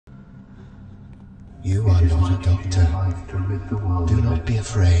You are not a doctor. Do not be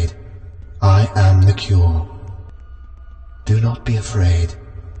afraid. I am the cure. Do not be afraid.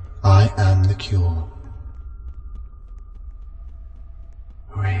 I am the cure.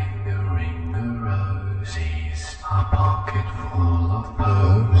 Ring a rosies, a pocket full of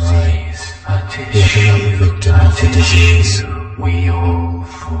posies, a tissue, yet another victim of the disease. We all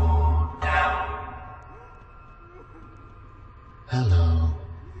fall down. Hello.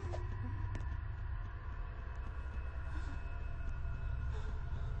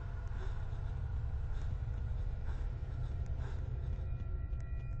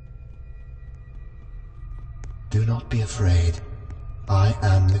 Do not be afraid. I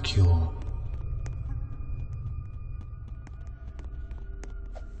am the cure.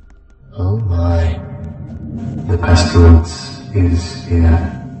 Oh my. The pestilence is here,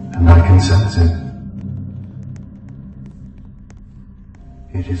 and I can sense it.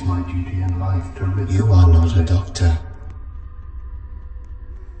 It is my duty in life to rid You are not a doctor.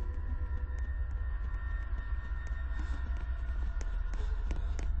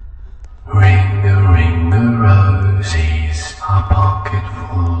 Ring a rosies, a pocket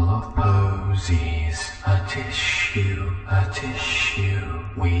full of posies, a tissue,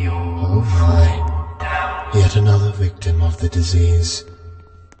 we all fall down. Yet another victim of the disease.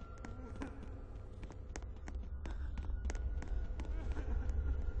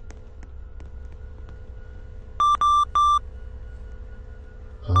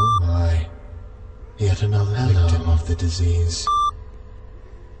 Oh my. Yet another victim of the disease.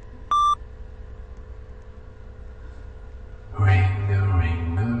 Ring a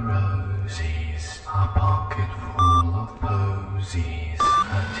rosies, a pocket full of posies,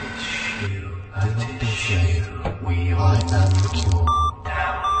 a tissue, we all I am the cure. fall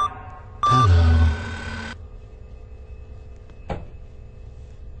down. Hello.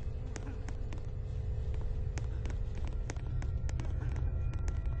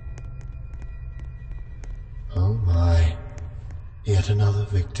 Oh my. Yet another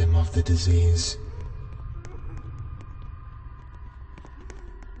victim of the disease.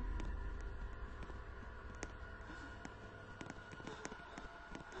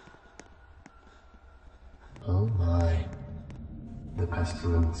 Oh my. The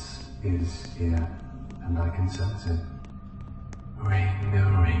pestilence is here, and I can sense it. Ring a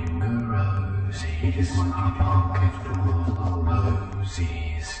rosies, it is my pocket full of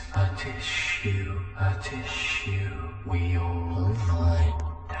posies, a tissue, we all Oh my.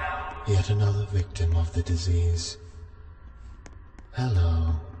 fall down. Yet another victim of the disease.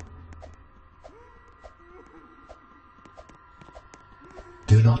 Hello.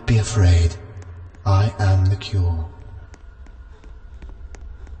 Do not be afraid. I am the cure.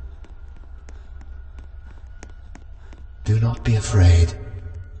 Do not be afraid.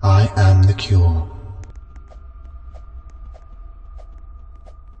 I am the cure.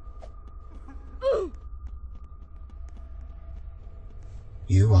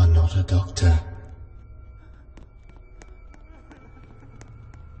 You are not a doctor.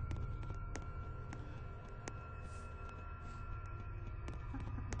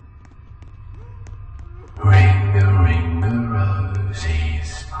 Ring a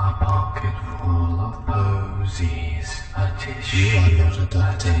rosies, a pocket full of posies, a tissue, You are not a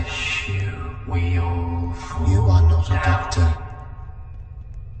doctor. we all fall You are not a down. doctor.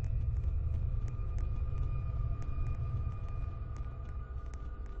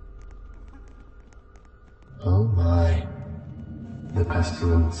 Oh my. The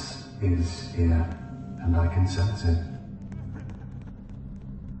pestilence is here, and I can sense it.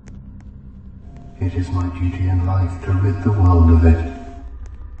 It is my duty in life to rid the world of it.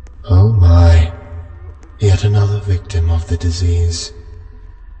 Oh my. Yet another victim of the disease.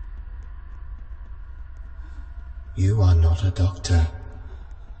 You are not a doctor.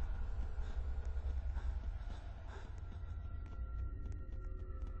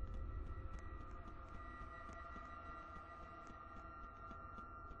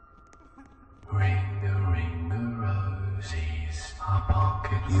 Ring a rosies, a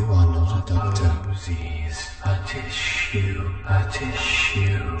pocket You are not a full of doctor. posies, a tissue,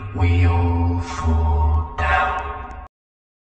 we all fall